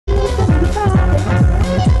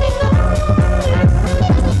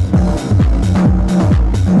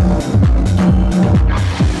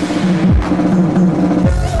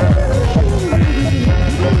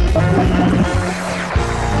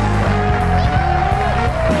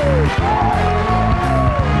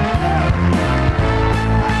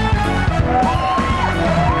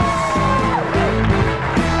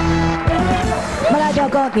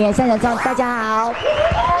平野三人中，大家好，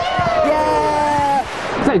耶！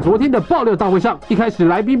在昨天的爆料大会上，一开始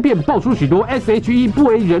来宾便爆出许多 S.H.E 不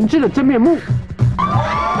为人知的真面目。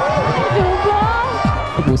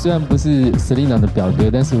我虽然不是 S.H.E 的表哥，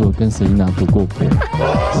但是我跟 S.H.E 读过歌。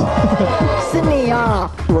是你哦！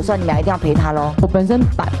我说你们俩一定要陪他喽。我本身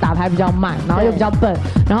打牌比较慢，然后又比较笨，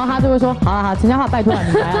然后他就会说：好好好，陈嘉桦，拜托了，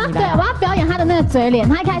你来啊，你来。对，我要表演他的那个嘴脸。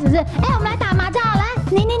他一开始是，我们来打麻将，来，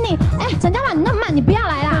你，陈嘉桦，你那么慢，你不要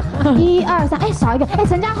来啦。1、2、3，少一个，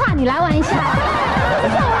陈嘉桦，你来玩一下。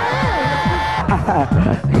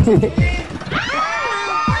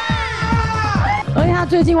而且他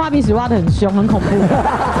最近挖鼻屎挖得很凶，很恐怖。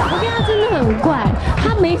我跟他真的很怪，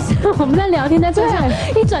他没事，我们在聊天，在车上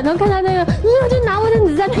一转头看他那个，就拿卫生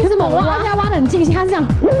纸在那什么挖，他挖得很尽兴，他是这样。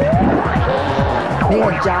你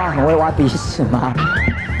很骄傲，很会挖鼻屎吗？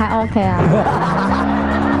还 OK 啊。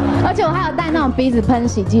而且我还有带那种鼻子喷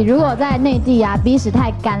洗剂，如果在内地啊鼻屎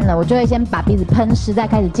太干了，我就会先把鼻子喷湿，再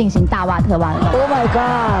开始进行大挖特挖的动作。Oh my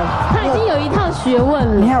god！ 他已经有一套学问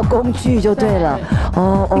了，你还有工具就对了。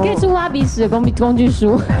哦，你可以出挖鼻屎的工具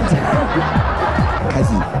书。开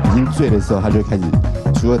始已经醉的时候，他就开始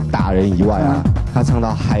除了打人以外啊，他唱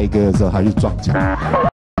到嗨歌的时候，他就撞墙。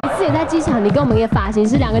一次也在机场，你跟我们一个发型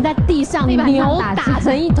师两个人在地上扭打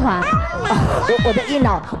成一团。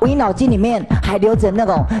我一脑筋里面还留着那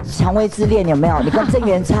种《蔷薇之恋》，有没有？你跟郑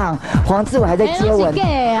元畅、黄志伟还在接吻。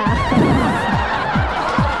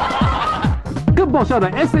更爆笑的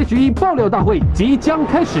S.H.E 爆料大会即将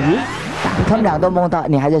开始。他们俩都梦到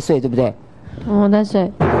你还在睡，对不对？我在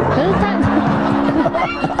睡，可是他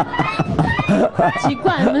奇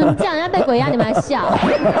怪，你们这样人家被鬼压，你们还笑？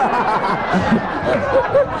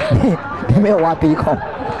你没有挖鼻孔。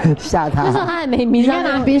吓他！那时候他还没迷上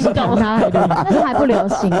拿鼻屎捅他，那时候还不流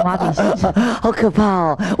行挖鼻屎，好可怕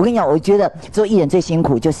哦！我跟你讲，我觉得做艺人最辛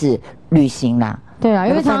苦就是旅行啦。对啊，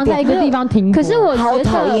因为常常在一个地方停。可是我好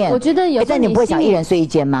讨厌，我觉得有。但你不会想一人睡一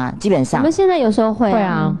间吗？基本上。我们现在有时候会。会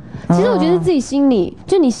啊。其实我觉得自己心里，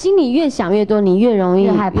就你心里越想越多，你越容易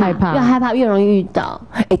害怕，越害怕，越容易遇到。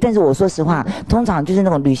但是我说实话，通常就是那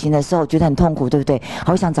种旅行的时候觉得很痛苦，对不对？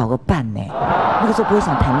好想找个伴呢。那个时候不会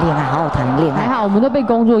想谈恋爱，好好谈恋爱。还好，我们都被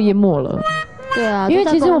工作淹没了。对啊，因为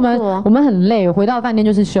其实我们很累，回到饭店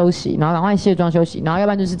就是休息，然后赶快卸妆休息，然后要不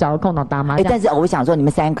然就是找个空档打麻将。但是我想说，你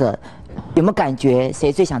们三个有没有感觉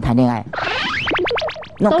谁最想谈恋爱？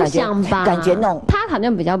都想吧，感觉那种他好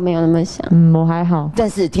像比较没有那么想。我还好。但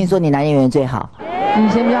是听说你男演员最好。以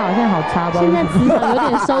前比较好，现在好差吧？现在职场有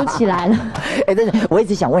点收起来了。但是我一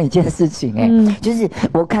直想问一件事情，就是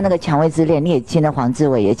我看那个《蔷薇之恋》，你也签了黄志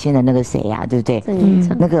伟，也签了那个谁呀，对不对？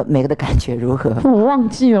那个每个的感觉如何？我忘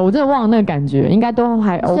记了，我真的忘了那个感觉，应该都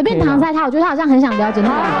还 OK。随便搪塞他，我觉得他好像很想了解那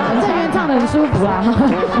个。这边唱得很舒服啊，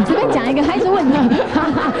随便讲一个，他一直问你，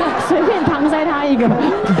随便搪塞他一个，他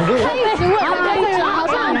一直问他，好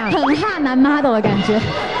像很哈男 model 的感觉。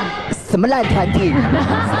什么烂团体？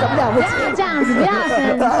怎么了不起？这样子，不要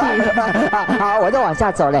生气。好，我再往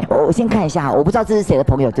下走嘞。我先看一下，我不知道这是谁的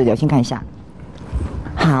朋友，对不对？我先看一下。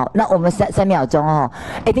好，那我们3秒钟哦。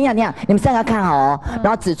等一下，你们3个要看好哦，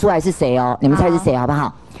然后指出来是谁哦，你们猜是谁好不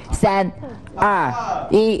好？3、2、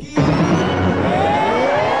1。是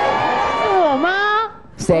我吗？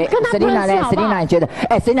谁？Selina呢？Selina，你觉得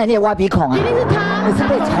？Selina，你也挖鼻孔啊？一定是他。你是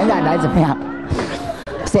被传染来怎么样？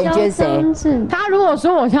谁觉得谁？他如果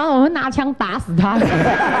说我会拿枪打死他。我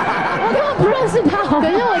根本不认识他。可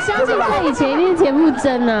是我相信他以前一定是田馥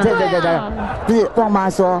甄啊。对，不是旺妈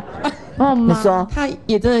说，你说他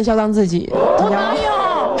也真的嚣张自己。我哪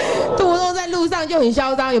有？土豆在路上就很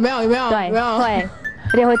嚣张，有没有？对，有没有？会，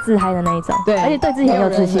而且会自嗨的那一种。对，而且对自己很有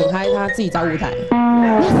自信。嗨，他自己找舞台。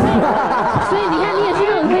所以你看，你也是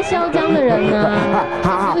那种会嚣张的人啊。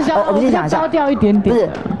好，我们先讲一下，高调一点点。不是，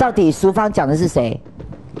到底淑芳讲的是谁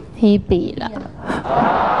？Hebe 啦。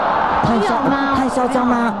太嚣张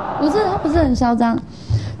吗？不是，他不是很嚣张，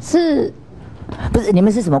不是你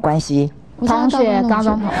们是什么关系？同学，高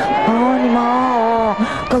中同学。你们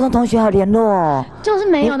高中同学还有联络哦？就是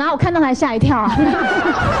没有，然后我看到还吓一跳啊！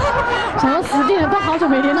想说死定了，都好久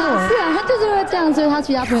没联络了。是啊，他就是因为这样，所以他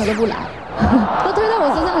其他朋友都不来，都推到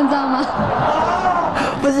我身上，你知道吗？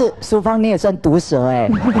不是，淑芳你也算毒舌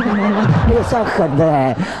你也算狠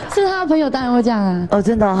的是他的朋友当然会这样啊。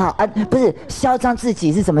真的哈不是嚣张自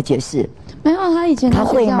己是怎么解释？没有，他以前他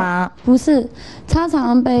会吗？不是，他常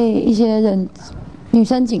常被一些女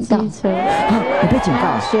生警告。你被警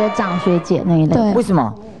告？学长学姐那一类。对，为什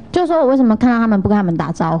么？就说我为什么看到他们不跟他们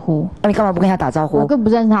打招呼？你干嘛不跟他打招呼？我根本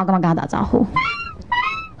不认识他，我干嘛跟他打招呼？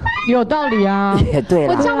有道理啊，也对，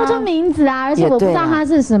我叫不出名字啊，而且我不知道他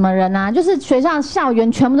是什么人啊，就是学校校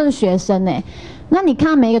园全部都是学生那你看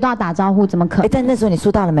到每一个都要打招呼，怎么可能？但那时候你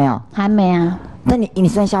梳到了没有？还没啊。那你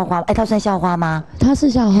算校花？他算校花吗？他是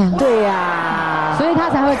校花。对呀，所以他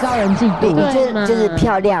才会招人嫉妒。你就是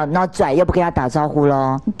漂亮，然后拽又不跟他打招呼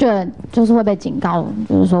咯。对，就是会被警告，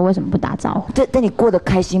就是说为什么不打招呼？但你过得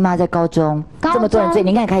开心吗？在高中这么多人追，你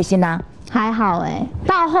应该很开心呐。还好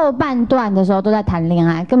到后半段的时候都在谈恋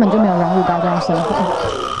爱，根本就没有融入高中生活。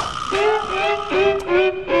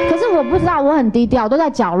可是我不知道，我很低调，都在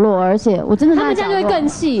角落，而且我真的他们这样就会更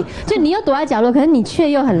细，就你又躲在角落，可是你却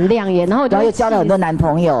又很亮眼，然后又交了很多男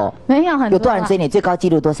朋友，没有很多，有多少人追你？最高纪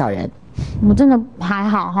录多少人？我真的还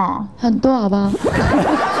好哈，很多好吧？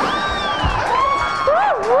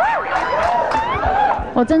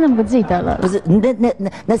我真的不记得了。不是，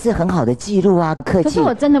那是很好的记录啊，客气。可是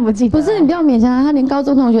我真的不记得。不是，你不要勉强他，连高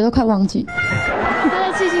中同学都快忘记。他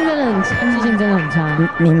的记性真的很差，记性真的很差。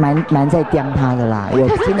你蛮在刁他的啦，有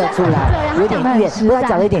听得出来，有点怨，不过他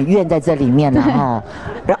讲的有点怨在这里面了哈。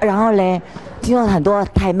然后嘞，听说很多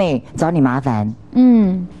太妹找你麻烦，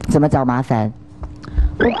怎么找麻烦？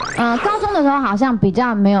高中的时候好像比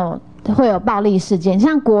较没有会有暴力事件，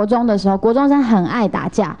像国中的时候，国中生很爱打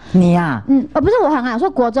架。你呀？不是我很爱，我说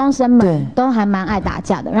国中生们都还蛮爱打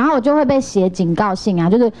架的。然后我就会被写警告信啊，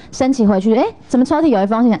就是升旗回去，怎么抽屉有一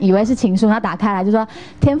封信，以为是情书，然后打开来就说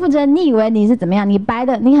田馥甄，你以为你是怎么样？你白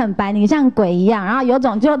的，你很白，你像鬼一样。然后有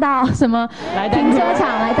种就到什么停车场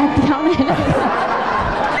来单挑那个，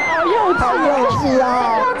好幼稚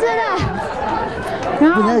啊！真的。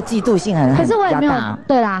然后那个嫉妒性很，可是我也没有，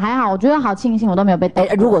对啦，还好，我觉得好庆幸我都没有被打。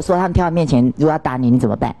如果说他们跳到面前，如果要打你，你怎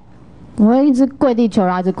么办？我会一直跪地求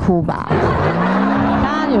饶，一直哭吧。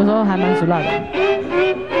他有时候还蛮俗辣的。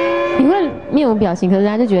你会面无表情，可是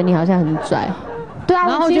人家就觉得你好像很拽。对啊，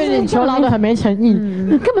然后觉得你求饶的很没诚意，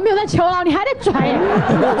你根本没有在求饶，你还在拽呀！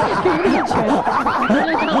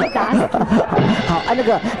好那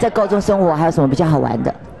个在高中生活还有什么比较好玩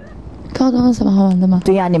的？高中有什么好玩的吗？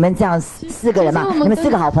对呀，你们这样4个人嘛，你们4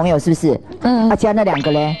个好朋友是不是？其他那2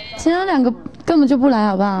个嘞？其他2个根本就不来，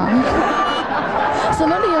好不好？什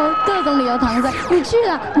么理由？各种理由搪塞。你去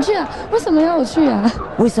啊！为什么要我去啊？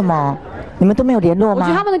为什么？你们都没有联络吗？我觉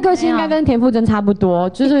得他们的个性应该跟田馥甄差不多，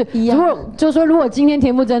就是如果今天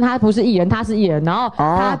田馥甄她不是艺人，她是艺人，然后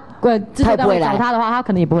她制作单位找她的话，她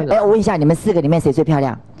可能也不会来。我问一下，你们4个里面谁最漂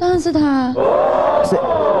亮？当然是她。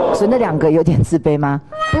所以那2个有点自卑吗？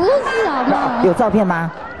不是好不好？有照片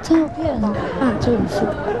吗？照片啊，这不是。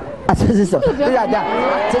这是什么？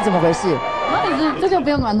这怎么回事？这就不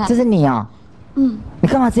用管他。这是你哦。你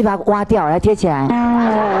干嘛自己把它挖掉，来贴起来？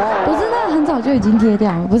不是，那很早就已经贴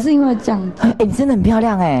掉了，不是因为这样。你真的很漂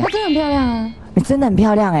亮哎。她真的很漂亮啊。你真的很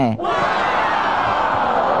漂亮哎。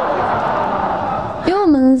因为我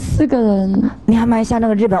们4个人，你还蛮像那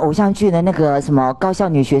个日本偶像剧的那个什么高校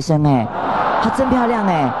女学生哎，她真漂亮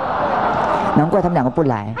哎，难怪他们2个不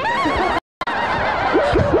来。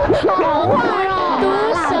好坏哦，毒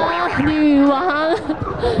舌女王，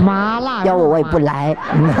麻辣要我也不来。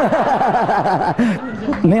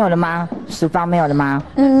没有了吗？淑芳没有了吗？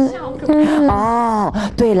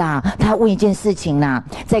对啦，他问一件事情啦，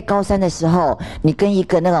在高3的时候，你跟一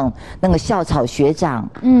个那个校草学长，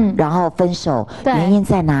然后分手，原因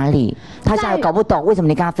在哪里？他现在搞不懂为什么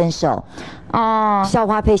你跟他分手。校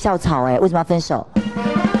花配校草为什么要分手？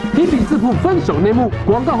提笔自曝分手内幕，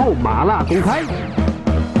广告后麻辣公开。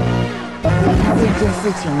他问一件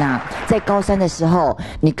事情啦，在高3的时候，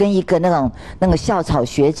你跟一个那个校草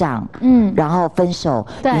学长，然后分手，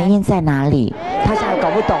原因在哪里？他现在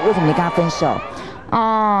搞不懂为什么你跟他分手。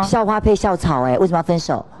校花配校草为什么要分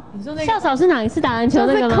手？你说那个校草是哪一次打篮球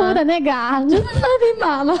那个吗？哭的那个啊，就是那匹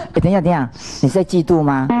马吗？等一下，你是在嫉妒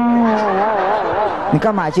吗？你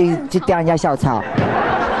干嘛去叼人家校草？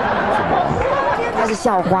他是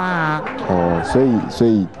校花啊。所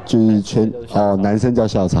以就是男生叫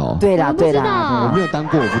校草。对啦，我没有当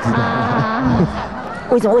过，我不知道。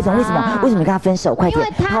为什么你跟他分手？快点，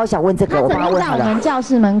他好想问这个，我帮他问好了。在我们教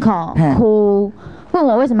室门口哭，问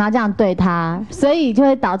我为什么要这样对他，所以就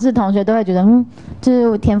会导致同学都会觉得，就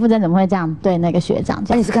是田馥甄怎么会这样对那个学长？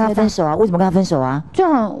那你是跟他分手啊？为什么跟他分手啊？就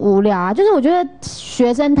很无聊啊，就是我觉得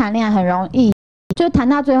学生谈恋爱很容易。就谈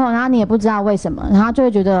到最后，然后你也不知道为什么，然后就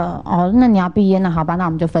会觉得那你要毕业，那好吧，那我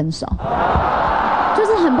们就分手，就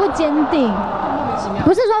是很不坚定。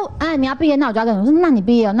不是说你要毕业，那我就要跟你说，那你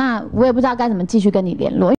毕业了，那我也不知道该怎么继续跟你联络。